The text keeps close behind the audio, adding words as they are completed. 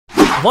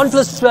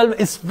OnePlus 12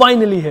 is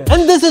finally here.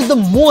 And this is the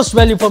most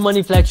value for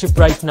money flagship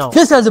right now.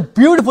 This has a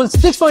beautiful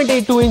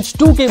 6.82-inch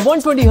 2K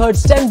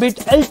 120Hz 10-bit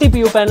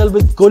LTPO panel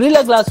with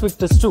Gorilla Glass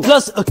Victus 2,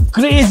 plus a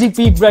crazy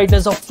peak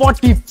brightness of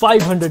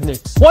 4500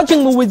 nits.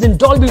 Watching movies in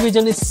Dolby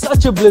Vision is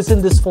such a bliss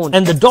in this phone,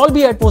 and the Dolby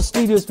Atmos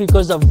stereo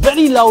speakers are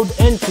very loud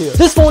and clear.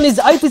 This phone is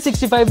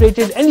IP65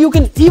 rated, and you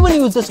can even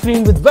use the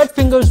screen with wet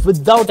fingers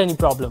without any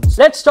problems.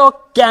 Let's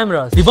talk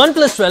cameras. The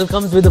OnePlus 12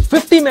 comes with a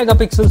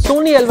 50-megapixel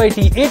Sony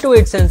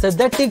LYT-808 sensor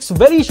that takes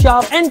very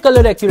sharp and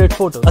color-accurate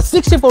photos,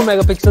 a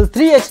 64-megapixel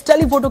 3x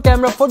telephoto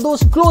camera for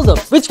those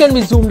close-ups, which can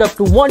be zoomed up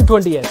to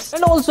 120x,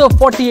 and also a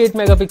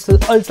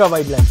 48-megapixel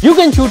ultra-wide lens. You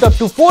can shoot up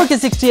to 4K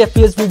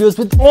 60fps videos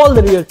with all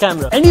the rear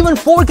camera, and even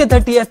 4K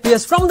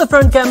 30fps from the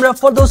front camera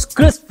for those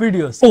crisp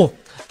videos. Oh,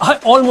 I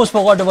almost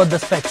forgot about the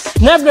specs.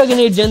 Snapdragon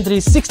 8 Gen 3,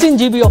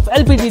 16GB of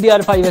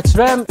LPDDR5X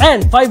RAM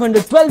and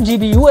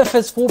 512GB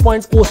UFS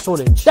 4.0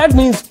 storage. That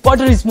means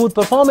buttery smooth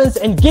performance,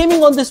 and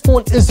gaming on this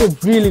phone is a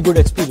really good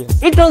experience.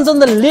 It runs on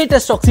the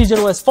latest Oxygen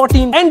OS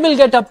 14 and will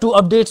get up to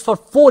updates for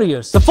 4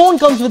 years. The phone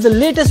comes with the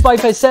latest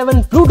Wi-Fi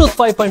 7, Bluetooth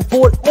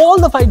 5.4, all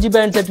the 5G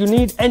bands that you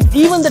need, and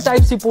even the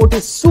Type-C port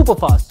is super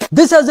fast.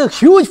 This has a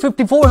huge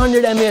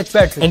 5400 mAh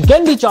battery and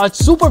can be charged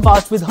super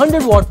fast with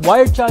 100-watt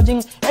wired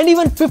charging and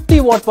even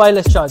 50-watt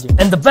wireless charging.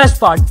 And the best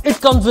part, it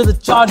comes with a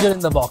charger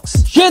in the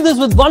box. Share this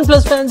with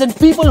OnePlus fans and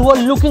people who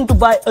are looking to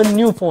buy a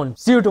new phone.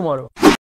 See you tomorrow.